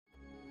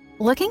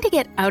Looking to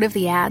get out of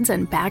the ads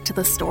and back to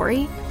the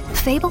story?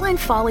 Fable and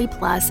Folly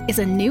Plus is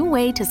a new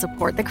way to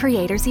support the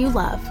creators you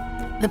love.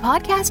 The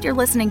podcast you're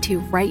listening to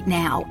right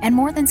now and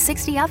more than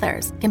 60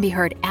 others can be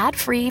heard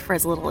ad-free for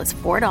as little as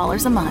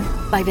 $4 a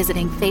month by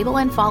visiting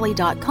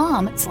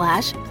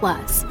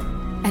fableandfolly.com/plus.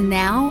 And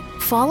now,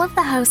 Fall of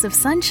the House of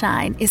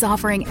Sunshine is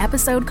offering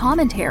episode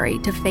commentary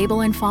to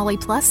Fable and Folly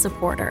Plus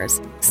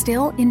supporters,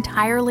 still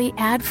entirely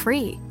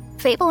ad-free.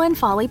 Fable and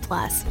Folly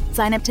Plus.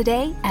 Sign up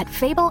today at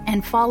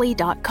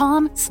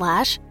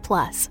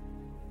fableandfolly.com/plus.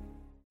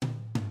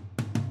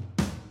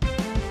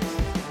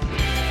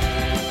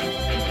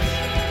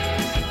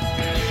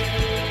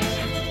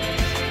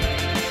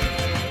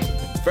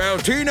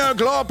 Feltina,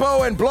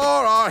 Glorpo, and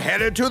Blor are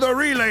headed to the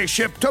relay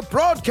ship to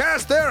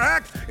broadcast their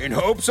act in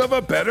hopes of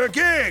a better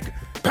gig.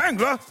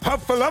 Pangla,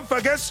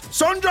 Hufflepuffus,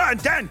 Sundra,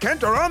 and Dan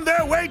Kent are on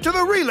their way to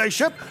the relay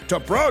ship to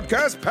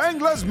broadcast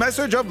Pangla's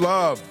message of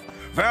love.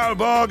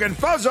 Valborg and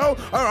Fuzzo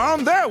are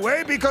on their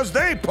way because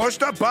they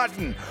pushed a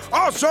button.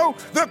 Also,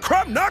 the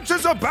Krumnox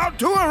is about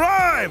to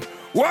arrive.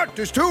 What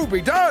is to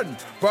be done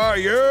by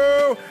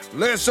you?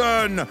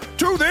 Listen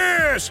to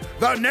this,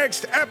 the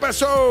next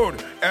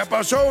episode,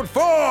 Episode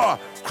 4,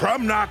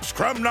 Krumnox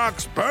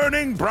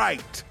Burning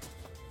Bright.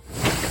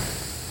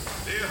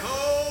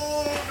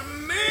 Behold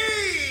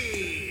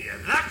me,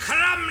 the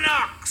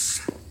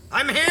Krumnox.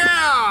 I'm here.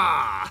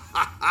 Ha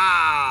ha.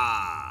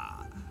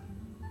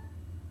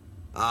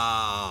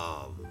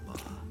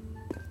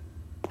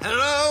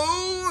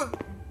 Hello?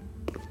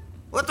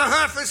 What the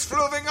herf is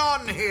floating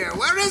on here?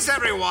 Where is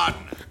everyone?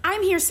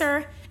 I'm here,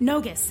 sir.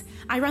 Nogus.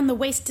 I run the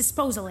waste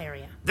disposal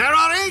area. There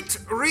are 8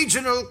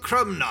 regional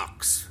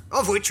Krumnox,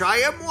 of which I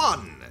am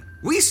one.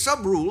 We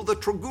subrule the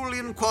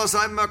Trogulian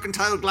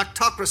quasi-mercantile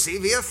Galactocracy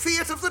via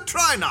fiat of the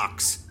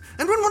Trinox.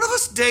 And when one of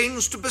us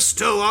deigns to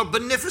bestow our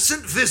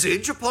beneficent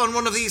visage upon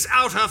one of these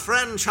outer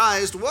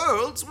franchised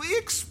worlds, we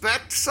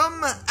expect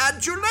some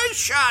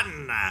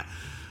adulation.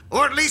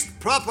 Or at least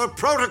proper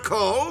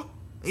protocol.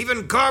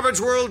 Even garbage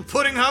world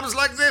pudding hubs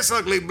like this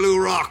ugly blue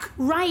rock.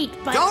 Right,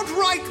 but... Don't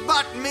right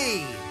but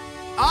me.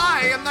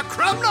 I am the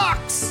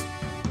Krumnox.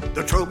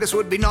 The Trogus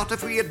would be not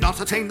if we had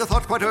not attained the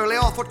thought quite early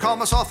off what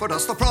Commerce offered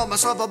us, the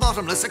promise of a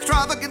bottomless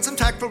extravagance and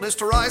tactfulness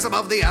to rise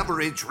above the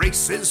average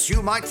races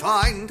you might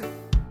find.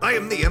 I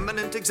am the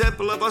eminent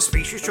example of a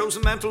species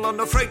chosen mantle,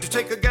 unafraid to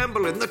take a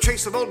gamble in the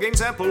chase of all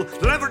gains ample,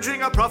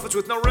 leveraging our profits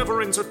with no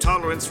reverence or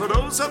tolerance for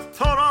those of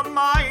poorer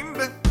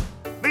mind.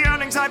 The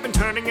earnings I've been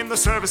turning in the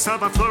service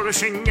of a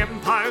flourishing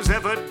empire's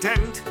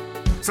evident.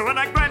 So when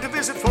I grant a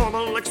visit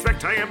formal,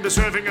 expect I am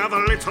deserving of a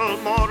little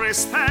more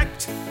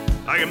respect.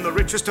 I am the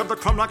richest of the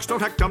Krumnox,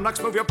 don't act dumb,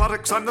 move your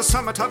buttocks. I'm the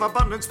summit of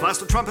abundance, blast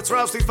the trumpets,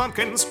 rouse these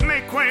bumpkins.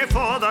 Make way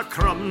for the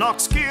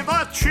Krumnox, give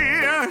a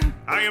cheer.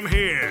 I am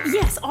here.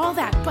 Yes, all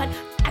that, but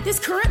at this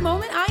current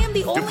moment, I am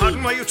the only...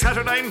 Pardon while you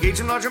chattered, I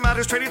engage in larger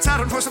matters, traded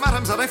Saturn for some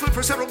atoms that I flip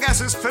for several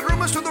gases, fed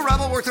rumors to the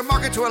rabble, worked the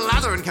market to a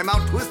lather, and came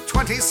out with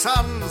 20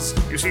 sons.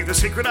 You see, the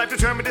secret I've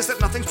determined is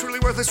that nothing's truly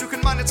worthless. You can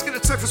mine its skin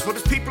at surface, put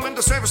its people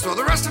into service, throw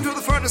the rest into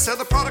the furnace, sell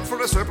the product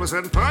for a surplus,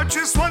 and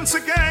purchase once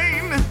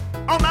again.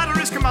 All matter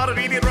is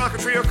commodity, be it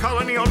rocketry or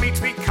colonial meat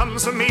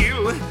becomes a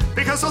meal.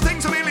 Because though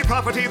things are merely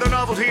property, the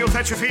novelty will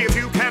fetch a fee if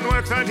you can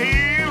work the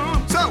deal.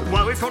 So,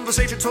 while we've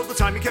conversated all the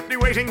time, you kept me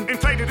waiting,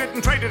 inflated it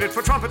and traded it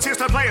for trumpets, here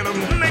start playing them.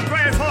 Make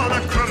way for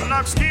the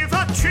Krumnox, give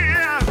a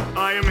cheer.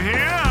 I am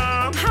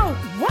here. How?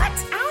 What?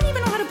 I don't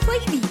even know how to play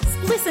these.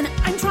 Listen,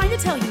 I'm trying to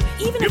tell you,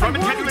 even if I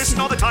wanted to... You've been listen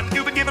all the time.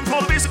 You've been given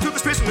for the visit to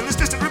this prison in this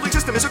distant ribbling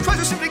system. Is a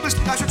treasure simply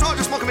glistening? I should charge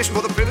a small commission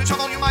for the privilege of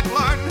all you might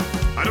learn.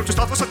 I don't just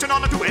offer such an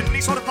honor to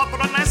any sort of pauper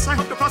unless I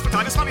hope to prosper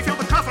time is funny filled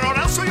with coffer, or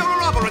else so you're a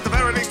robber at the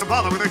very least, a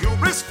bother with a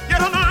hubris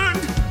yet unearned.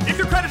 If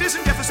your credit is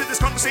in deficit, this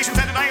conversation's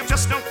ended. I have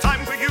just no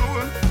time for you.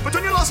 But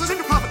turn your losses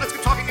into profit. Let's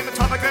get talking in the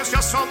topic. There's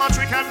just so much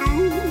we can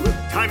do.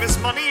 Time is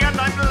money and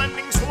I'm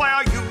lending, so why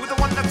are you the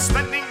one that's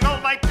spending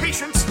all my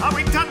patience? Are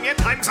we done yet?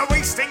 Time's a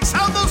wasting.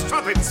 Sound those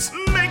trumpets.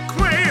 Make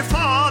way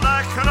for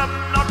the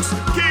Krumnox.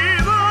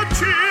 Give a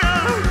cheer.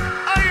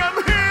 I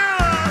am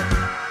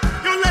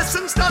here. Your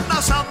lesson's done. Now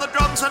sound the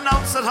drums.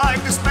 Announce that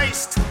I've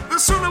displaced. The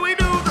sooner we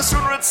do, the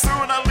sooner it's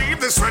through, and I'll leave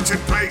this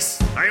wretched place.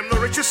 I am the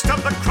richest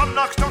of the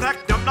Krumnox. Don't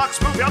act dumb knocks.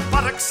 Move your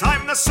buttocks.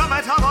 I'm the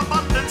summit of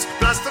abundance.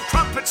 Blast the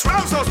trumpets.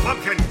 Rouse those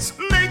pumpkins.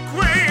 Make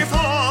way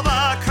for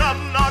the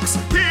Krumnox.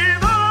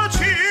 Give a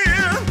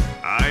cheer.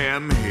 I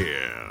am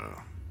here.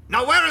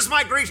 Now where is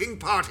my greeting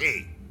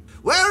party?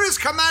 Where is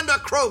Commander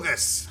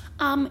Krogus?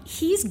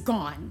 He's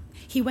gone.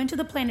 He went to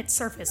the planet's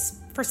surface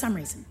for some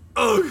reason.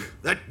 Ugh,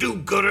 that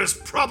do-gooder's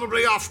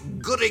probably off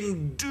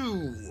gooding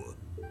do.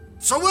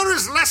 So where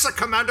is Lesser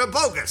Commander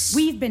Bogus?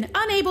 We've been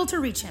unable to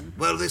reach him.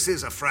 Well, this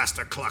is a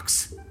fraster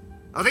clux.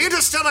 Are the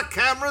interstellar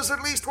cameras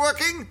at least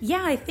working?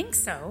 Yeah, I think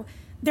so.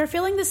 They're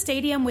filling the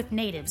stadium with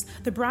natives.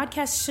 The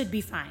broadcast should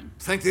be fine.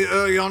 Thank the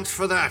Uryont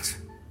for that.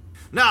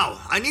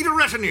 Now, I need a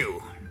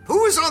retinue.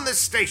 Who is on this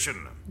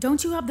station?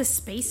 Don't you have the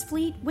space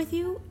fleet with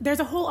you? There's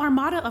a whole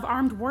armada of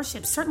armed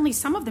warships. Certainly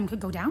some of them could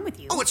go down with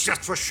you. Oh, it's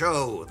just for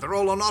show. They're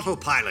all on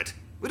autopilot.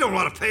 We don't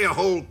want to pay a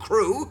whole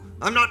crew.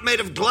 I'm not made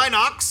of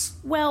Glynox.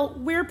 Well,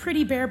 we're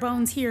pretty bare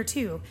bones here,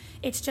 too.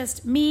 It's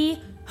just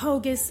me,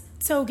 Hogus,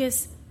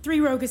 Tsogus, 3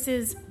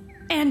 Roguses,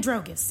 and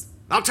Drogus.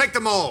 I'll take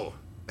them all.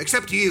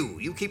 Except you.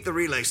 You keep the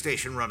relay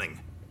station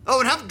running. Oh,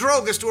 and have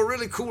Drogus do a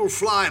really cool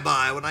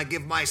flyby when I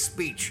give my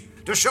speech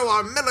to show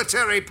our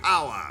military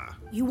power.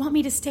 You want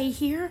me to stay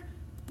here?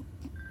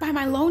 By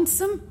my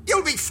lonesome?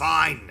 You'll be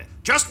fine.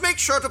 Just make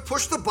sure to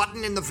push the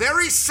button in the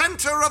very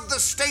center of the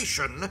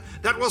station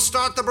that will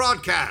start the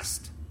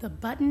broadcast. The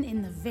button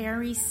in the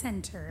very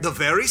center. The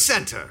very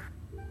center.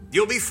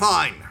 You'll be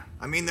fine.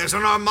 I mean, there's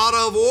an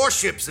armada of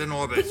warships in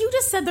orbit. But you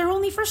just said they're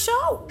only for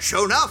show.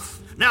 Show enough.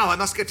 Now I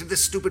must get to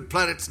this stupid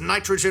planet's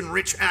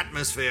nitrogen-rich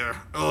atmosphere.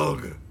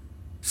 Ugh.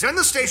 Send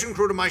the station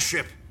crew to my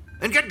ship.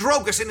 And get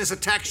Drogus in his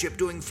attack ship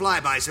doing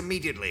flybys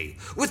immediately.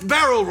 With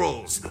barrel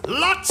rolls.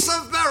 Lots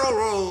of barrel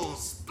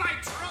rolls. Bye,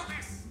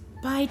 Drogus.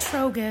 Bye,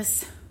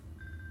 Trogus.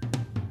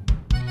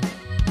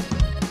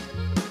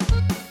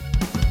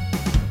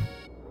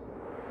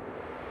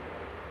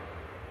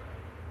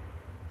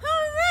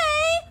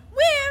 Hooray!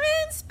 We're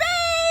in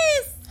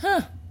space!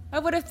 Huh. I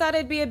would have thought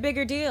it'd be a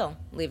bigger deal,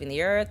 leaving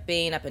the Earth,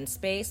 being up in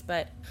space,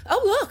 but...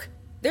 Oh, look!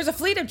 There's a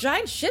fleet of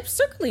giant ships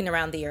circling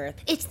around the Earth.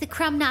 It's the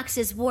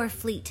Krumnox's war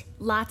fleet.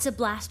 Lots of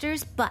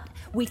blasters, but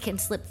we can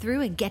slip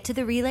through and get to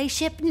the relay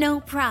ship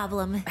no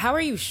problem. How are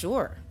you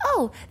sure?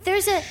 Oh,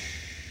 there's a...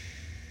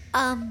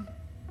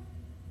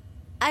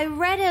 I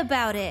read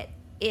about it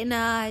in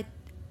a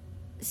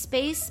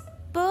space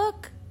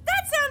book.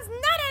 That sounds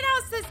not at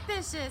all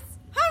suspicious.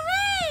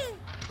 Hooray!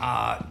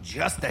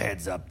 Just a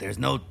heads up, there's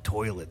no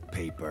toilet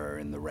paper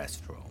in the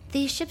restroom.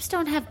 These ships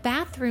don't have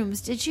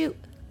bathrooms, did you...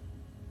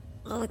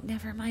 Oh,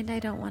 never mind, I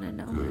don't want to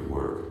know. Good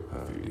work,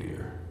 Huffy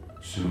dear.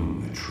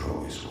 Soon the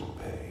Trogus will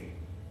pay.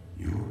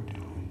 You're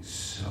doing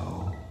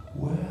so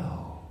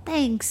well.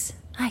 Thanks.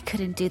 I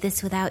couldn't do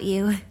this without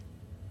you.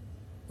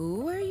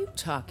 Who are you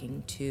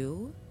talking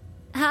to?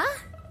 Huh?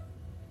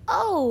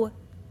 Oh,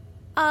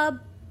 a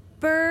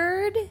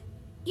bird?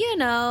 You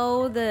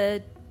know,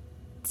 the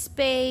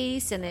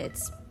space and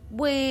its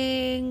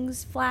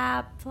wings,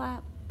 flap,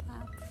 flap,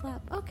 flap,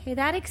 flap. Okay,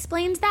 that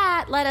explains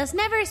that. Let us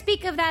never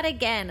speak of that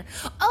again.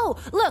 Oh,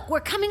 look,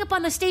 we're coming up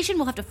on the station.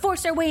 We'll have to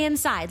force our way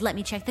inside. Let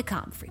me check the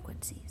comm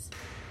frequencies.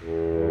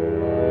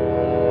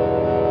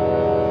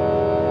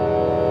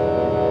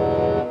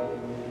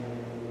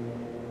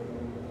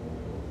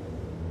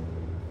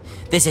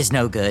 This is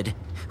no good.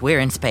 We're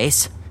in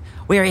space.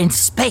 We're in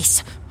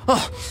space!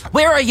 Oh,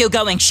 where are you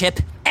going, ship?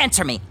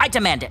 Answer me. I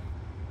demand it.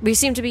 We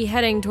seem to be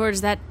heading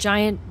towards that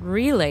giant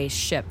relay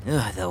ship.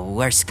 Ugh, the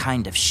worst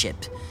kind of ship.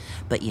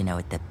 But you know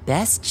what the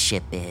best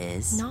ship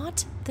is?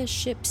 Not the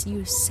ships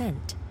you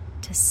sent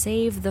to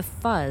save the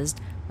Fuzzed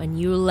when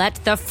you let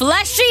the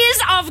fleshies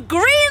of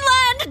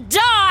Greenland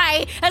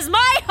die as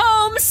my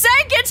home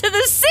sank into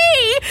the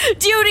sea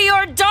due to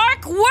your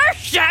dark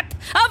worship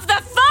of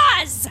the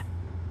Fuzz!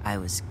 I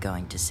was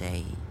going to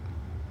say...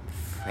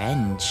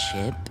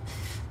 friendship.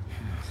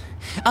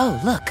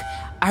 Oh, look.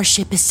 Our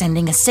ship is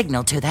sending a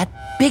signal to that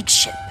big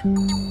ship.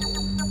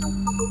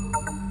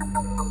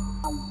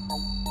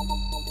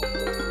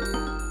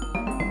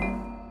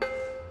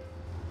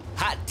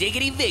 Hot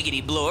diggity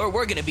viggity, Bloor.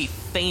 We're gonna be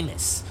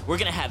famous. We're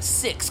gonna have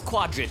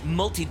 6-quadrant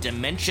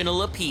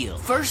multi-dimensional appeal.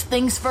 First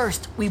things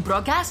first, we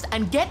broadcast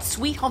and get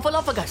Sweet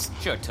Humphaluffagus.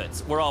 Sure,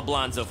 Toots. We're all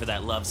blonzo for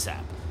that love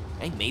sap.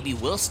 Hey, maybe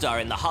we'll star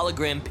in the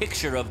hologram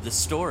picture of the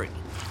story.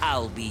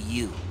 I'll be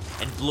you,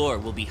 and Bloor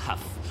will be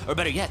Huff. Or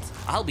better yet,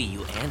 I'll be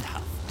you and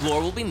Huff.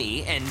 Bloor will be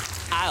me, and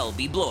I'll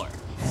be Bloor.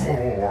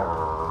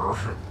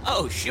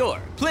 Oh,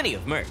 sure. Plenty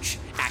of merch.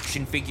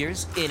 Action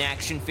figures,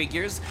 in-action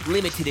figures,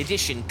 limited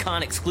edition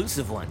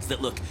con-exclusive ones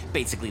that look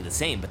basically the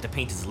same, but the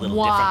paint is a little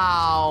different.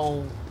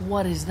 Wow.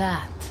 What is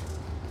that?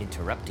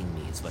 Interrupting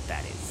me is what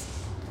that is.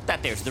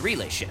 That there's the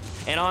relay ship,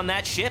 and on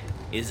that ship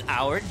is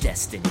our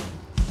destiny.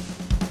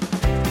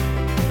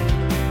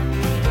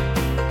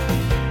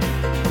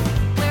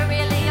 We're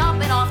really up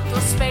and off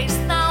to space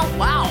now.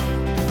 Wow.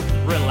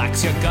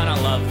 Relax, you're gonna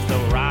love the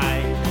ride.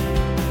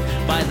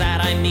 By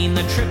that I mean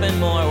the trip and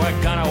more.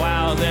 We're gonna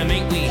wow them,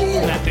 ain't we?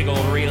 That big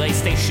old relay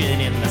station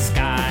in the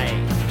sky.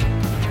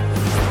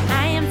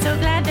 I am so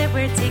glad that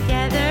we're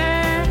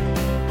together.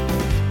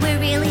 We're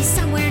really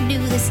somewhere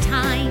new this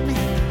time.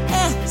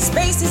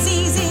 Space is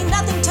easy,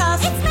 nothing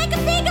tough. It's like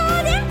a big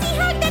old empty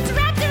hug that's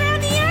wrapped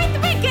around the earth.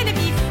 We're gonna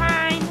be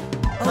fine.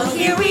 Oh,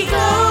 here we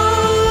go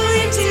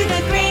into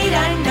the great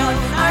unknown.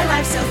 Our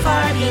lives so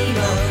far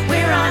below.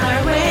 We're on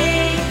our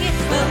way.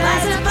 We'll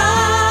rise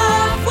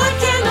above. What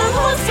can the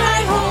whole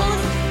sky hold?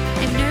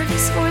 I'm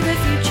nervous for the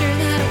future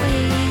that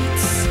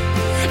waits.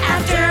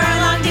 After our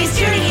long day's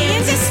journey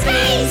into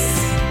space.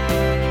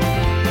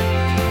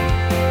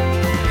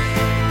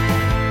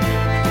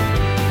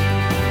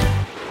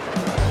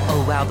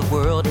 Oh, wow, the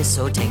world is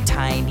so dang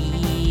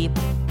tiny.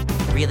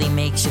 Really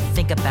makes you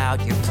think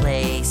about your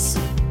place.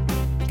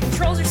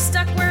 Controls are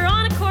stuck, we're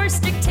on a course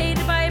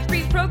dictated by a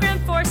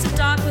pre-programmed force of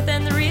dock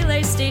within the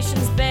relay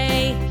station's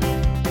bay.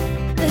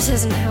 This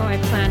isn't how I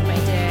planned my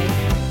day.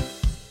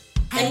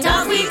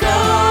 we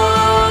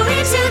go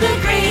into the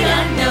great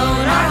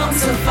unknown. Our home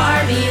so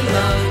far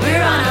below. We're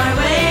on our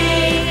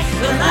way.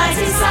 What lies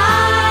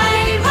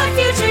inside? What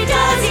future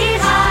does it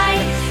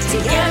hide?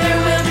 Together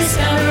we'll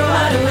discover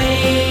what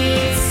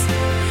awaits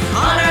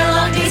on our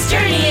long day's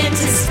journey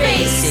into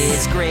space. Space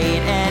is great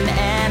and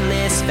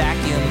endless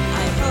vacuum.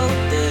 I hope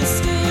this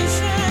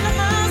station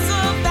has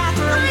a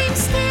bathroom. I'm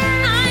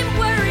scared. I'm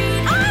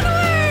worried.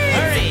 Onward!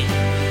 Hurry!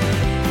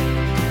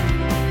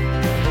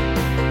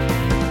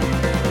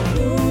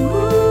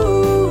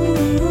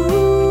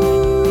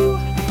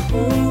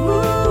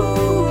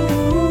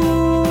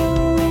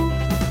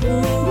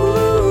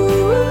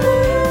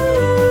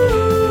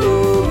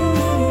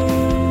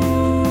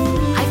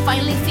 I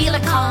finally feel a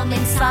calm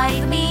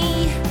inside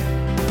me.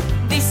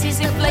 This is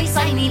the place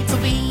I need to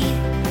be.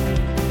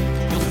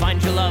 You'll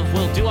find your love,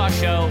 we'll do our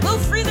show. We'll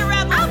free the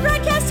rebel. I'll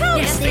broadcast home.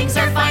 Yes, things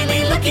are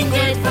finally looking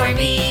good for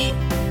me.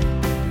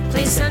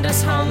 Please send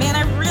us home. Man,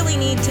 I really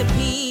need to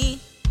pee.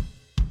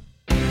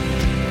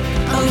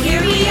 Oh,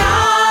 here we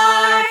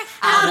are,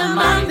 out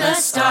among the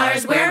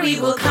stars, where we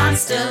will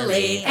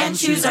constellate and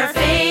choose our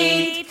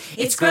fate.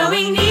 It's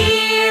growing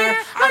near,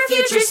 our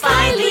future's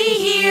finally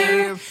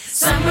here,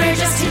 somewhere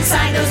just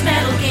inside those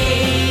metal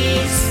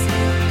gates.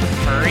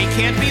 Hurry,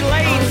 can't be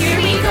late. Oh, here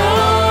we go,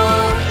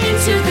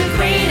 into the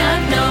great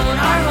unknown,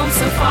 our home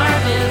so far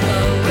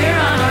below. We're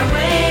on our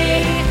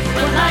way,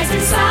 what lies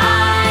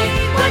inside?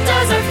 What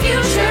does our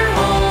future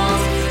hold?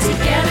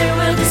 Together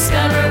we'll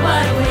discover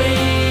what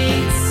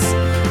awaits.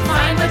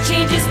 Find what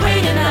changes,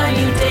 wait a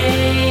new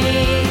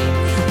day.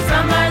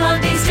 From our long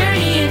day's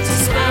journey into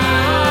space.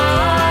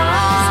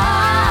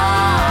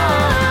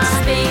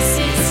 Space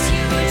is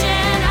huge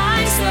and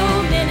I'm so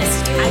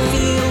minuscule. I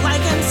feel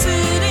like I'm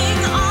sitting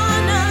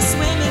on a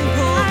swimming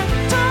pool. I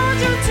told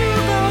you to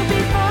go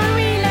before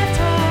we left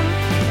home.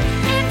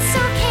 It's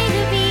okay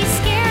to be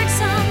scared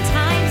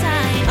sometimes,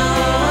 I know.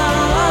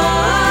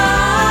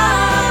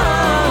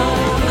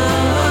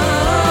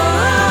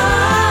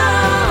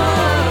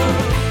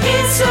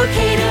 It's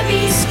okay to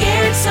be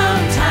scared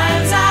sometimes.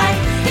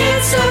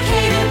 It's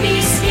okay to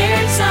be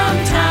scared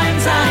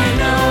sometimes. I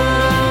know.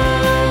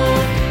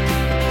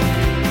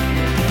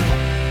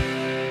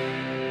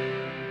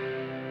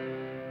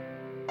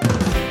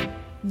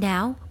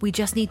 Now, we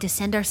just need to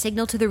send our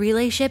signal to the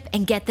relay ship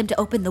and get them to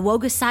open the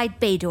Woga side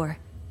bay door.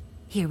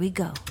 Here we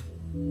go.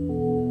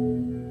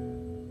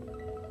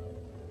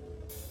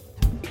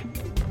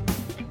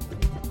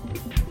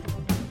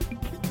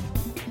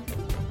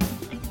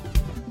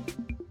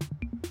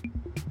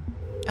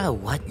 Oh,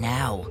 what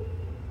now?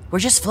 We're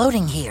just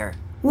floating here.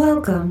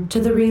 Welcome to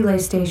the relay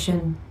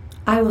station.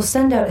 I will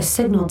send out a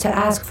signal to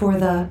ask for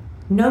the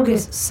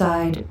Nogus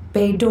side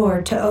bay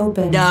door to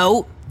open.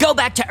 No, go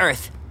back to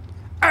Earth.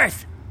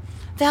 Earth!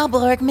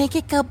 Valborg, make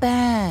it go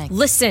back.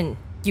 Listen,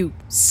 you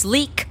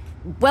sleek,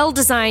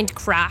 well-designed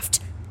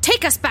craft.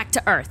 Take us back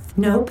to Earth.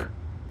 Nope.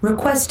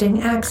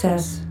 Requesting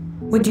access.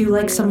 Would you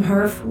like some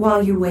herf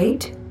while you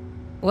wait?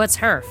 What's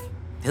herf?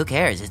 Who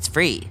cares? It's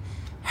free.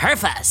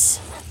 Herf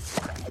us!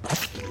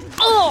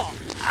 Oh!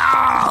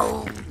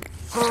 Oh!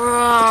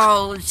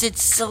 Gross!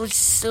 It's so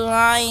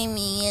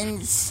slimy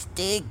and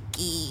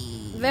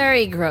sticky.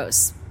 Very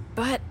gross.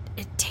 But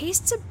it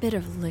tastes a bit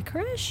of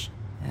licorice?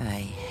 I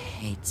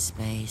hate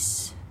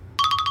space.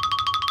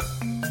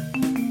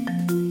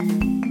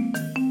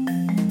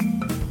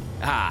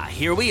 Ah,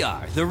 here we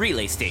are, the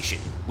relay station.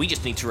 We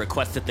just need to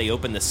request that they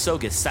open the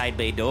Sogus side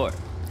bay door.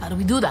 How do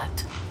we do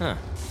that? Huh,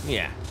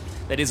 yeah.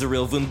 That is a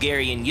real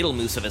Vungarian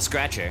Yiddlemoose of a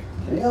scratcher.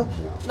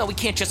 No, we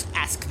can't just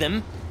ask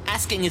them.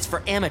 Asking is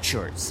for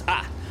amateurs.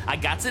 Ah, I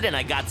got it and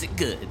I got it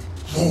good.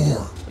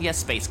 Yes,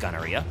 space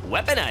gonorrhea.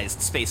 Weaponized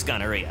space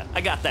gonorrhea.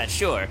 I got that,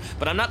 sure.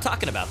 But I'm not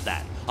talking about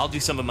that. I'll do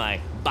some of my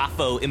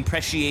Baffo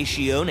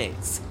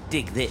impreciaciones.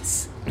 Dig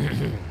this.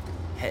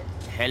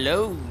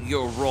 Hello,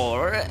 your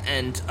roar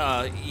and,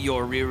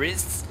 your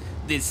rearists.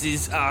 This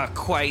is,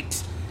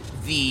 quite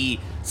the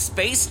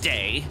space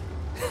day.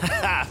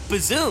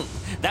 Bazoom!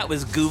 That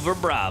was Goover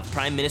Brav,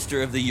 Prime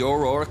Minister of the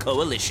Yoror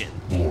Coalition.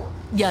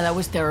 Yeah, that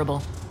was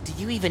terrible. Do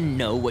you even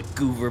know what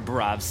Goover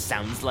Brav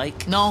sounds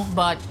like? No,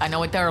 but I know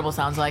what terrible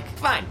sounds like.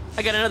 Fine,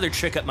 I got another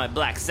trick up my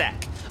black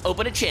sack.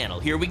 Open a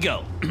channel, here we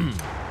go.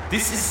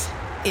 This is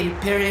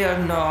Imperial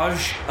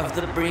Noj of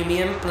the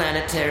Premium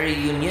Planetary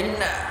Union.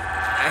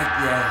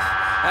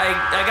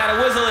 I got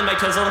a whizzle in my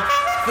tuzzle.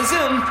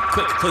 Bazoom!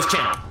 Quick, close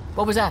channel.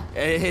 What was that?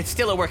 It's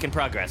still a work in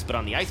progress, but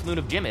on the ice moon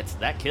of Jimmits,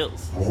 that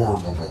kills.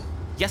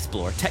 Yes,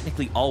 Blore,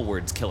 technically all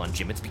words kill on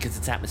Jimmits because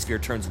its atmosphere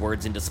turns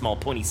words into small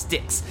pointy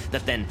sticks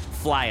that then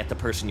fly at the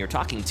person you're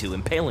talking to,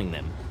 impaling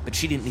them. But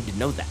she didn't need to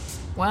know that.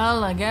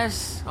 Well, I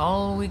guess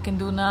all we can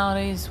do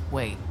nowadays,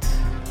 wait.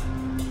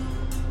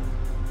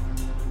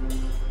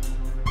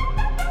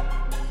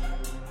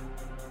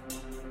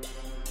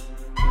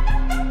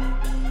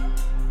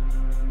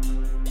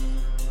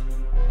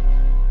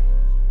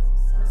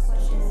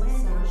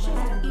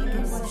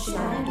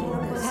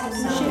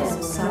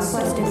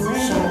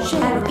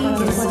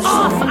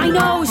 Off! I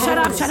know! Shut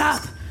up! Shut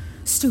up!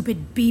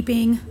 Stupid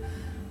beeping.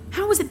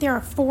 How How is it there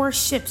are 4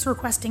 ships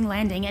requesting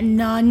landing and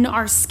none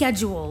are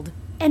scheduled?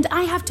 And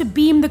I have to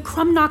beam the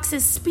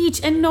Crumnox's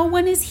speech and no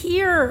one is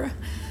here.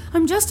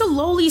 I'm just a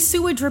lowly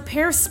sewage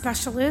repair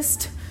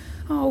specialist.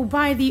 Oh,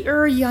 by the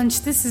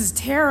Yunch, this is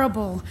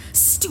terrible.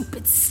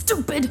 Stupid,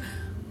 stupid.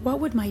 What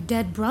would my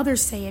dead brother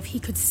say if he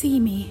could see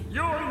me?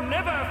 You'll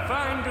never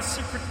find the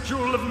secret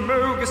jewel of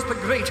Mogus the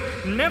Great.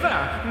 Never,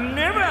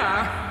 never.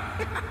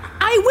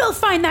 I will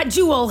find that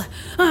jewel.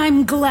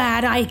 I'm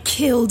glad I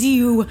killed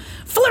you.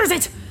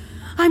 Flirzit!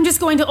 I'm just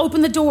going to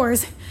open the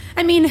doors.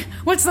 I mean,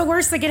 what's the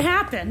worst that could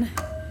happen?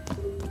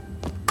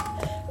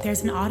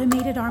 There's an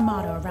automated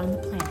armada around the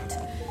planet.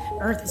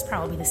 Earth is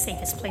probably the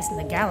safest place in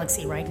the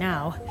galaxy right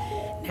now.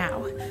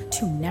 Now,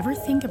 to never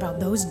think about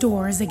those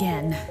doors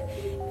again.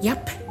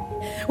 Yep.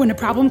 When a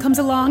problem comes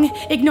along,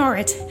 ignore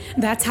it.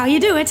 That's how you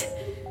do it.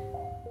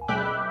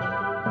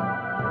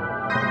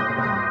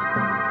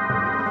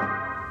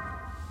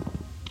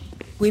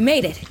 We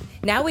made it.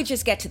 Now we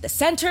just get to the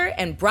center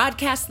and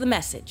broadcast the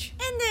message.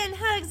 And then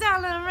hugs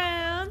all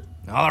around.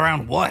 All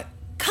around what?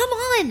 Come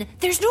on!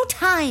 There's no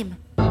time!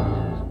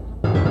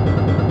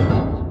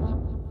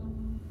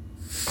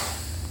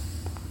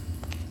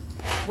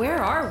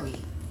 Where are we?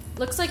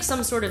 Looks like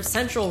some sort of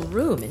central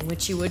room in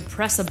which you would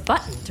press a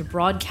button to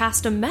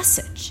broadcast a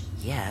message.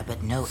 Yeah,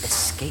 but no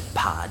escape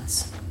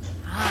pods.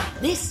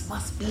 This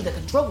must be the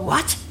control.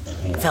 What?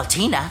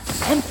 Feltina?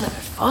 Emperor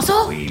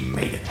Fuzzo? We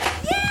made it.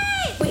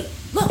 Yay! Wait,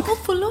 look.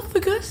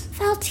 Hufflepuffus.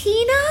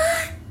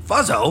 Feltina?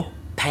 Fuzzo?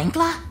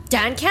 Pangla?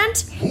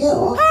 Dankant?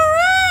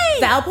 Hooray!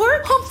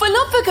 Valborg?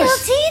 Hufflepuffus.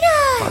 Feltina!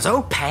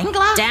 Fuzzo?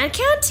 Pangla?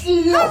 Dankant?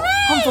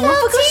 Hooray!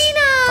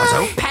 Feltina!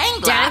 Fuzzo?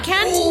 Pangla?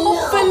 Dankant?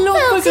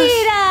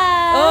 Feltina!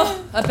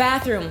 Oh, a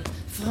bathroom.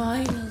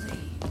 Finally.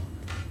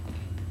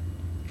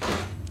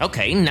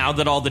 Okay, now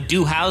that all the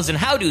do-hows and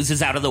how-dos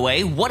is out of the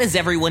way, what is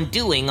everyone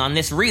doing on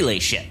this relay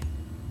ship?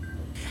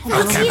 Oh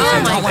my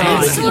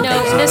god. You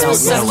know, this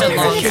was such a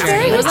long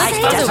journey. It was like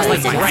Fuzzo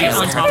was like right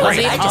on top of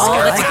it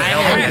all the time.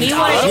 And he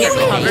wanted to get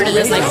covered in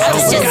this like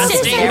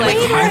disgusting, like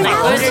it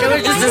was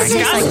just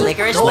disgusting.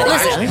 Licorice, but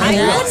listen, I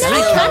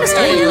kind of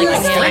started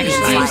like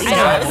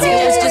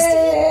it's just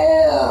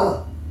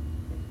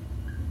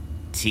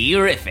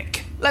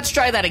Terrific. Let's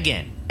try that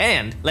again.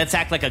 And let's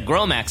act like a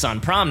Gromax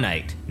on prom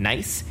night.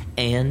 Nice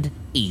and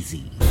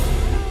easy.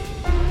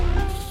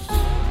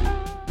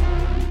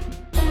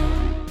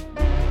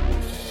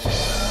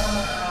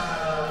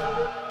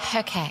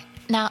 Okay,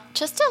 now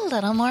just a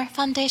little more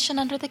foundation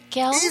under the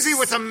gills. Easy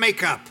with the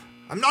makeup.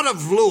 I'm not a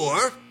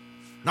Vlur.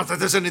 Not that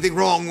there's anything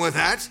wrong with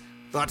that,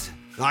 but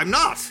I'm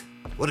not.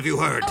 What have you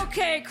heard?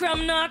 Okay,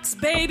 Crumnox,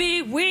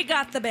 baby, we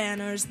got the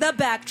banners, the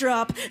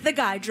backdrop, the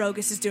guy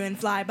Drogus is doing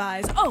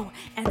flybys. Oh,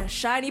 and a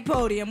shiny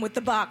podium with the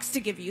box to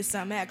give you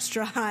some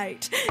extra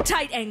height.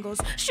 Tight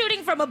angles,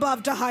 shooting from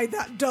above to hide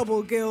that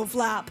double gill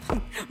flap.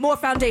 More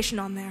foundation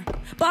on there.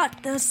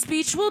 But the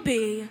speech will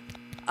be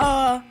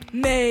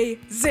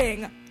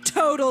amazing.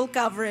 Total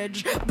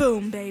coverage.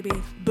 Boom, baby,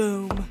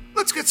 boom.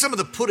 Let's get some of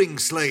the pudding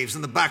slaves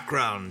in the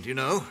background,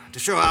 to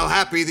show how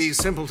happy these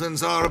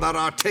simpletons are about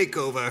our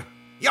takeover.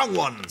 Young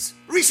ones,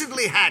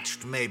 recently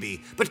hatched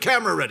maybe, but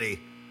camera ready.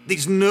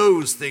 These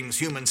nose things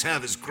humans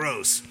have is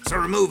gross, so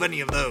remove any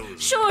of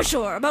those.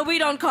 Sure, but we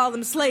don't call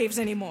them slaves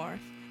anymore.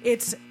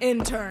 It's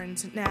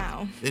interns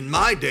now. In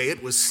my day,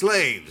 it was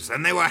slaves,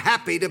 and they were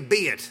happy to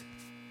be it.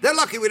 They're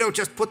lucky we don't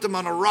just put them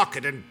on a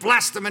rocket and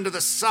blast them into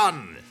the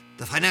sun.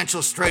 The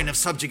financial strain of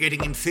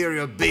subjugating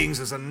inferior beings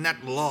is a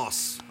net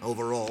loss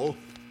overall.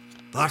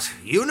 But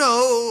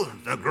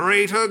the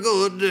greater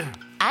good.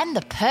 And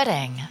the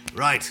pudding.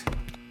 Right.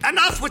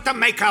 Enough with the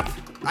makeup!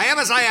 I am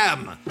as I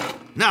am.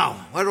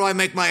 Now, where do I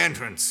make my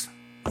entrance?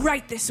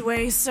 Right this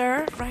way,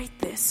 sir. Right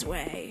this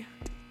way.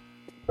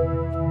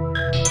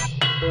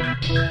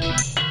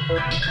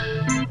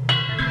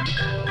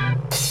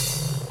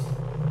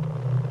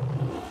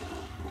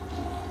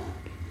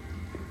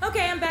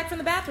 Okay, I'm back from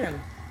the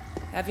bathroom.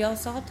 Have y'all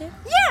solved it?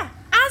 Yeah,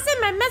 I'll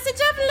send my message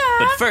of love.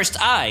 But first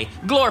I,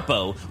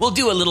 Glorpo, will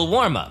do a little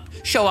warm-up.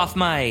 Show off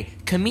my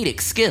comedic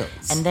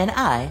skills. And then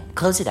I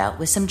close it out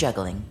with some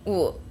juggling.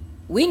 Ooh,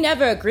 we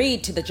never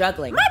agreed to the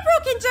juggling. My bro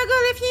can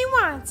juggle if he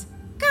wants.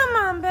 Come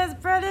on, best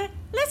brother.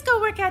 Let's go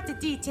work out the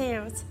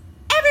details.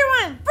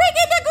 Everyone, break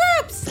into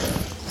groups!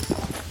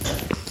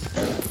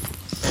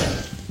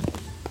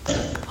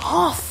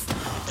 Huff!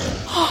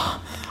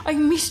 I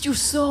missed you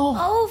so.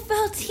 Oh,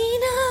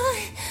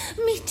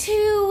 Feltina. Me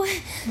too.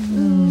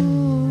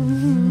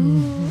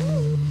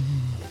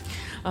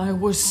 I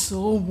was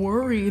so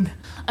worried.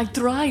 I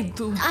tried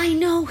to. I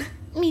know.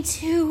 Me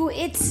too.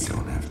 It's... We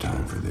don't have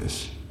time for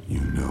this.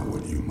 You know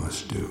what you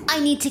must do. I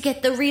need to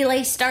get the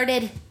relay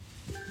started.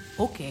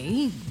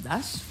 Okay,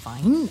 that's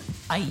fine.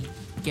 I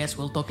guess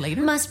we'll talk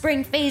later. Must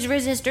bring phase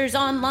resistors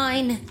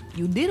online.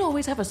 You did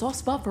always have a soft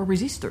spot for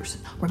resistors.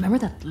 Remember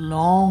that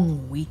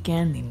long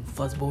weekend in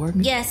Fuzzborg?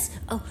 Yes.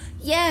 Oh,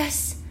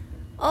 yes.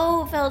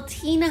 Oh,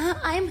 Feltina,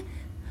 I'm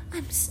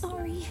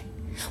sorry.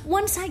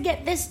 Once I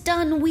get this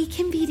done, we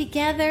can be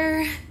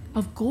together.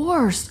 Of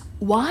course.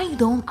 why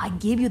don't I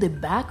give you the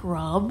back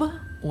rub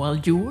while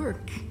you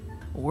work?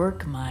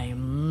 Work my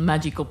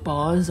magical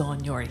paws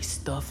on your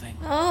stuffing.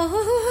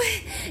 Oh,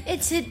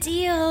 it's a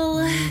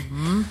deal.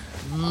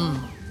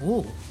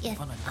 Oh, Yes.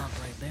 fun account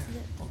right there.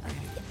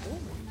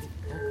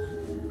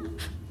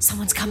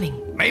 Someone's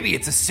coming. Maybe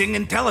it's a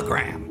singing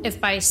telegram. If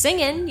by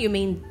singing you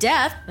mean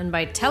death, and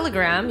by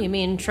telegram you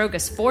mean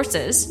Trogus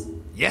forces.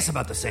 Yes,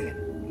 about the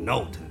singing.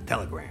 No to the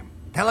telegram.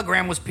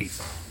 Telegram was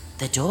peaceful.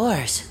 The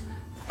doors.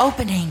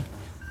 Opening.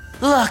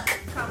 Look.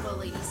 Combo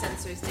lady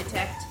sensors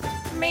detect.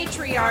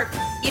 Matriarch,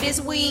 it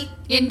is we.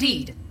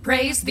 Indeed.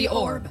 Praise the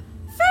orb.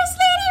 First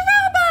Lady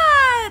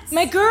Robots!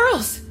 My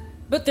girls!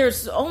 But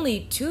there's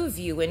only 2 of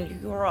you,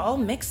 and you're all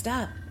mixed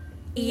up.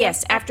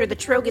 Yes, after the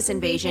Trogus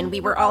invasion,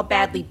 we were all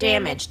badly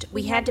damaged.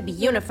 We had to be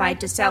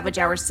unified to salvage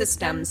our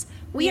systems.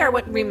 We are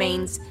what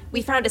remains.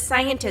 We found a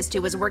scientist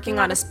who was working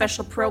on a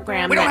special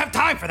program. We don't have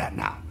time for that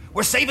now.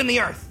 We're saving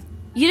the Earth.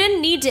 You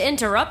didn't need to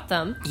interrupt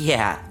them.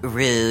 Yeah,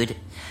 rude.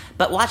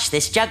 But watch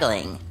this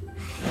juggling.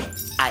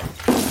 Ow,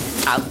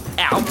 ow,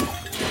 ow,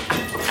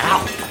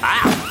 ow,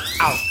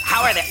 ow.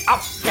 How are they? Ow,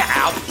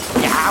 ow,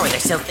 how are they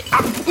so thick?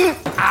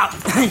 Ow,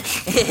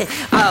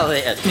 ow.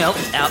 No,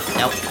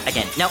 no,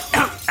 again, no,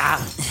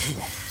 ow.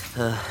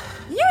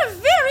 You're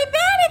very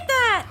bad at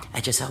that!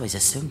 I just always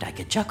assumed I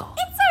could juggle.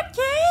 It's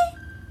okay.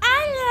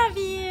 I love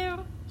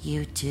you.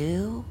 You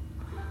do?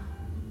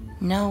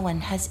 No one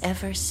has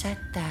ever said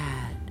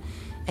that,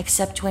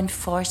 except when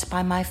forced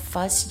by my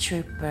fuzz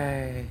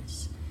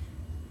troopers.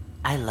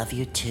 I love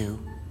you too,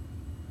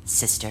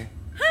 sister.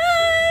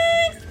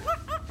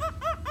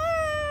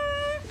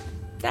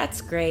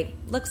 That's great.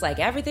 Looks like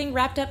everything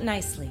wrapped up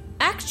nicely.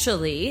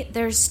 Actually,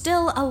 there's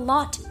still a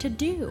lot to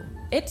do.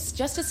 It's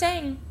just a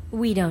saying.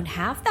 We don't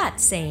have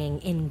that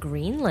saying in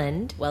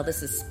Greenland. Well,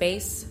 this is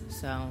space,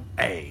 so...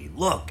 Hey,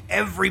 look,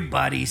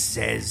 everybody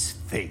says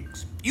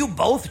things. You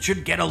both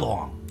should get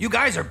along. You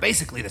guys are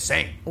basically the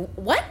same.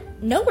 What?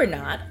 No, we're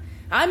not.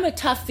 I'm a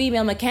tough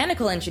female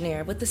mechanical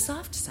engineer with the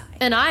soft side.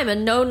 And I'm a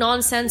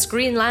no-nonsense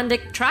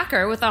Greenlandic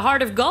tracker with a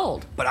heart of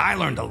gold. But I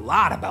learned a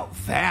lot about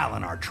Val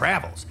in our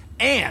travels.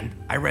 And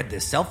I read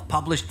this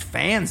self-published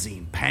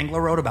fanzine Pangla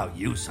wrote about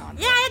you,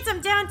 Sandra. Yeah, I had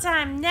some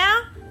downtime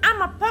now.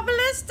 I'm a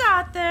published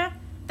author.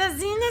 The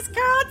zine is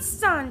called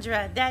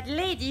Sandra, that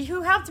lady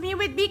who helped me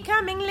with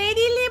becoming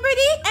Lady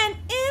Liberty and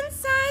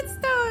Inside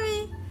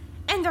Story.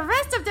 And the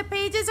rest of the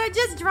pages are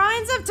just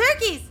drawings of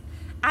turkeys.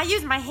 I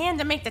use my hand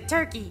to make the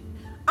turkey.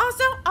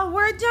 Also, a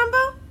word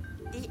jumble?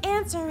 The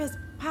answer is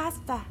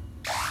pasta.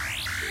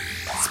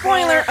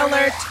 Spoiler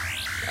alert!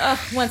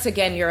 Once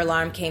again, your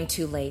alarm came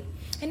too late.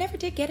 I never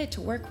did get it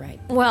to work right.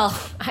 Well,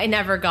 I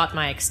never got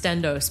my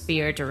extendo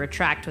spear to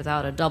retract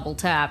without a double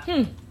tap.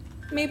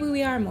 Maybe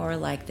we are more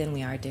alike than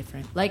we are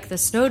different. Like the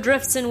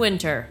snowdrifts in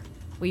winter.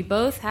 We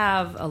both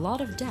have a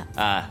lot of depth.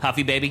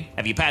 Huffy baby,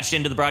 have you patched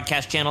into the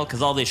broadcast channel?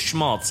 Because all this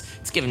schmaltz,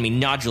 it's giving me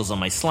nodules on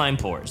my slime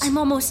pores. I'm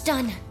almost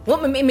done.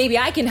 Well, maybe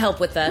I can help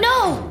with the...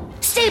 No!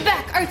 Stay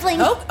back, Earthling!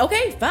 Oh,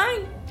 okay,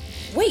 fine.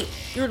 Wait,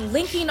 you're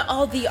linking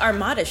all the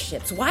Armada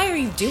ships. Why are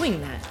you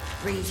doing that?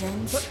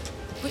 Reasons.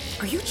 Wait,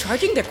 are you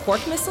charging their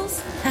quark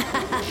missiles?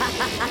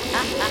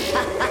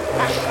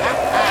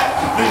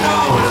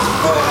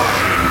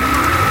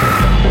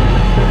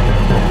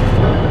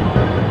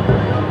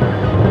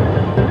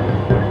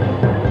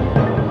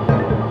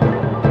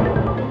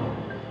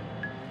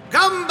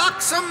 Come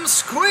buxom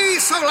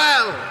squeeze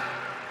Solel!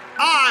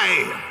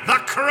 I, the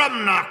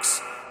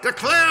Crumnox,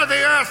 declare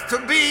the Earth to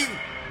be...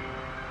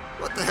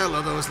 What the hell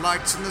are those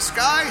lights in the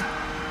sky?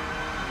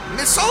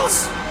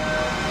 Missiles?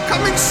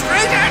 Coming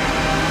straight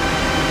at...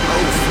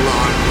 Oh,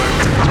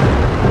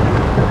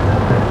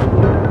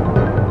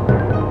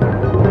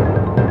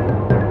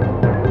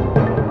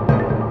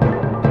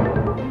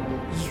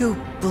 Flonworth. You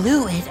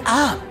blew it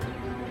up.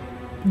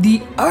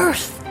 The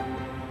Earth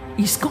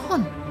is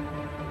gone.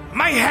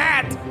 My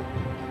hat!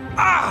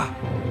 Ah!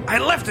 I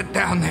left it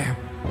down there.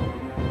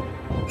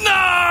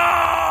 No!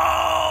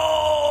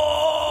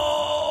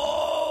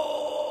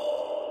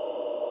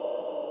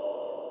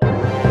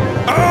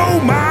 Oh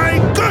my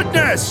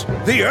goodness!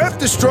 The Earth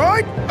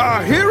destroyed?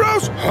 Our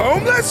heroes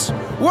homeless?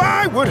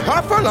 Why would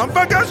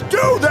Huffalumfagus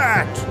do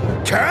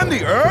that? Can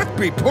the Earth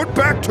be put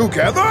back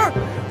together?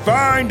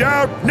 Find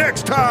out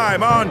next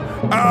time on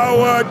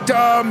Our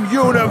Dumb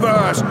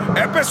Universe,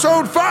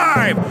 Episode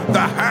 5, The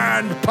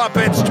Hand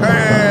Puppet's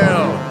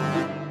Tale.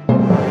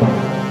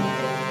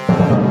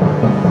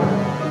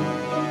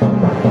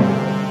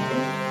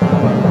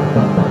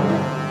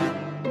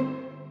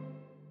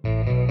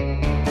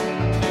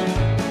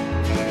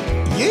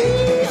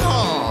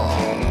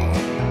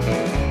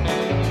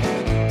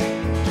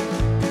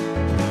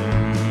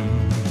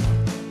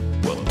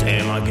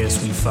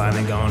 We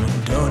finally gone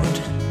and done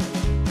it.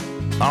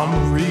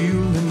 I'm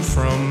reeling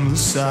from the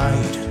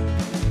sight.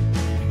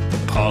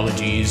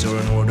 Apologies are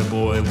in order,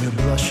 boy, we're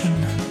blushing.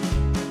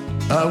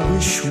 I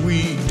wish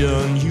we'd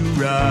done you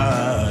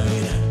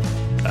right.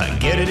 I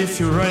get it if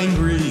you're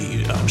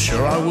angry, I'm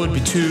sure I would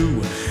be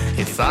too,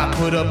 if I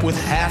put up with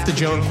half the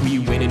junk we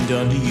went and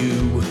done to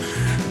you.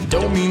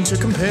 Don't mean to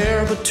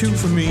compare, but 2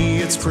 for me,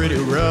 it's pretty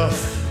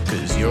rough.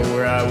 'Cause you're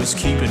where I was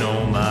keeping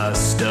all my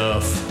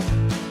stuff.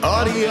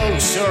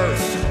 Adios,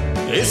 Earth,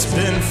 it's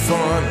been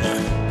fun.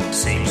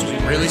 Seems we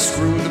really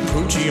screwed the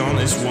poochie on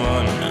this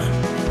one.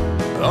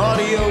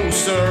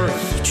 Adios,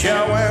 Earth,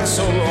 ciao and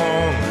so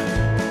long.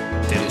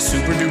 Feels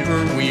super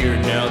duper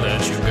weird now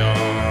that you're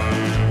gone.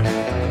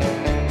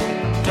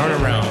 Turn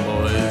around,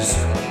 boys.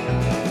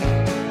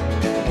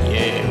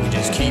 Yeah, we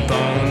just keep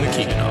on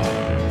keeping on.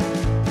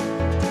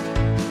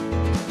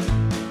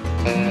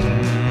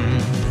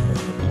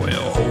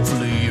 Well,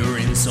 hopefully you're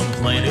in some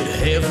planet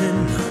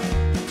heaven,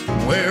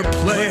 where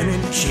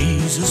planet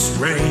Jesus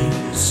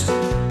reigns,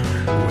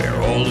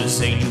 where all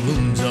his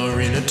angels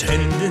are in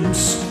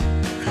attendance,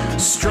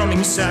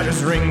 strumming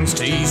Saturn's rings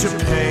to ease your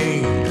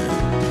pain.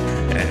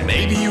 And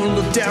maybe you'll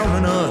look down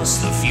on us,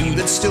 the few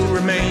that still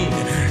remain,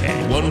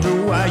 and wonder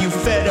why you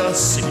fed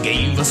us and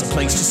gave us a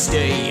place to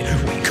stay.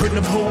 We couldn't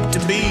have hoped to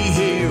be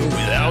here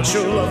without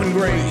your love and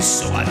grace,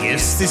 so I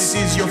guess this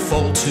is your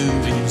fault too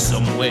in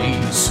some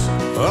ways.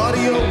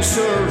 Adios,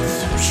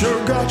 Earth, sure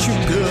got you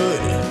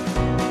good,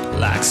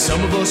 like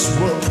some of us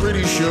were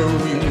pretty sure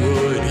we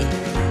would.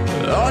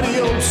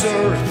 Adios,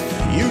 Earth,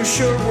 you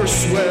sure were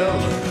swell,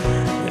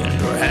 and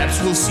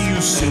perhaps we'll see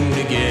you soon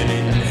again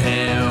in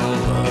hell.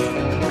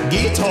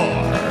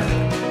 Guitar.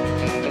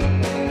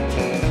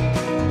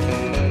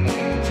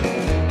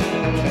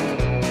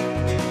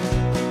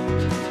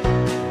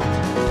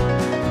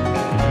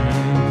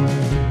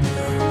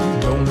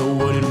 Don't know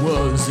what it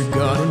was that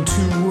got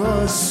into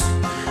us,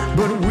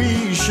 but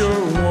we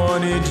sure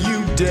wanted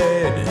you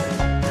dead.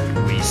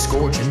 We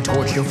scorched and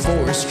torched your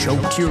forests,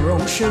 choked your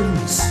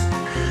oceans,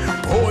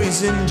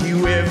 poisoned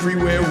you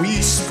everywhere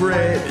we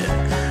spread.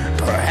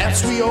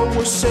 Perhaps we all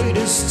were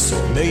sadists,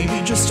 or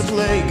maybe just a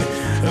plague,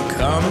 a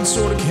common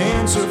sort of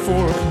cancer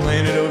for a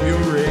planet of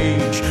your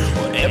age.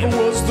 Whatever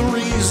was the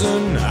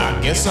reason, I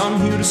guess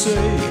I'm here to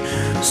say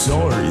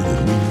sorry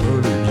that we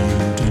murdered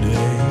you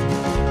today.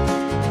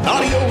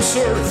 Adios,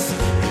 Earth,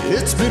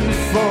 it's been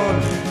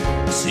fun.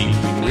 Seems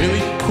we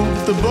really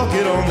pooped the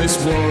bucket on this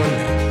one.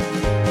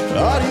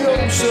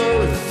 Adios,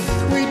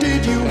 Earth, we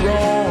did you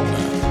wrong.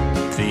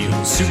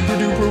 Feels super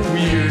duper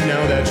weird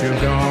now that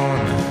you're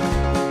gone.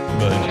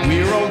 But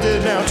we're all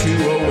dead now too,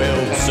 oh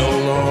well, so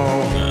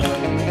long.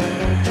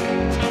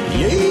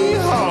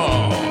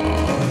 Yeehaw!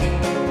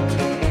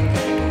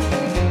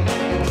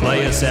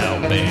 Play us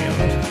out,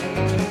 band.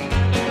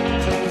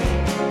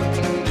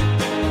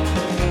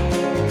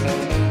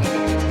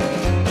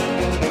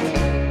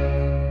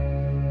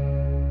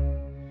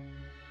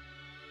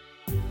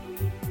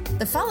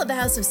 The Fall of the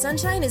House of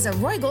Sunshine is a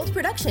Roy Gold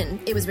production.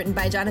 It was written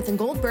by Jonathan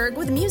Goldberg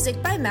with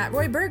music by Matt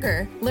Roy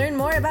Berger. Learn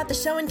more about the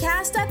show and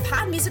cast at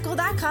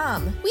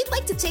podmusical.com. We'd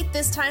like to take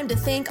this time to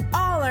thank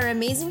all our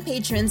amazing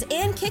patrons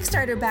and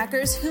Kickstarter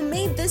backers who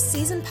made this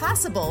season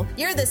possible.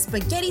 You're the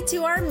spaghetti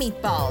to our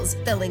meatballs,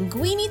 the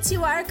linguine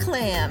to our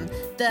clam,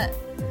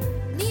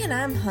 Man,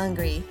 I'm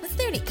hungry. What's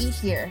there to eat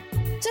here?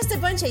 Just a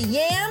bunch of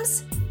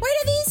yams? Where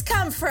do these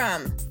come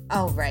from?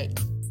 Oh, right.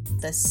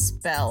 The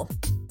spell.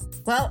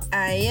 Well,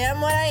 I am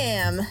what I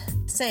am.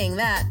 Saying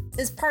that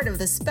is part of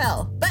the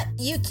spell. But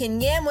you can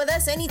yam with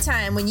us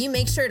anytime when you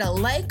make sure to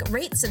like,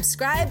 rate,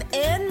 subscribe,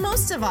 and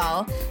most of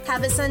all,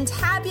 have a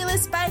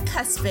suntabulous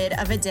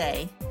bicuspid of a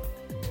day.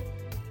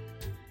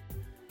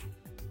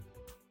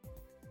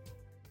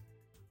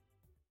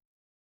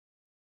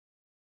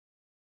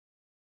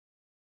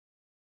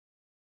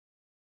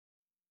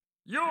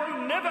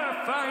 You'll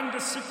never find a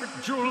secret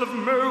jewel of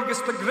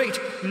Mogus the Great.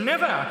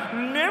 Never,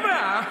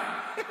 never!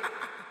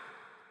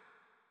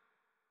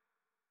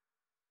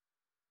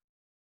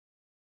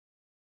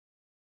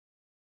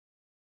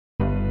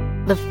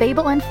 The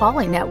Fable and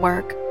Folly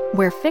Network,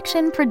 where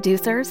fiction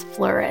producers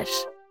flourish.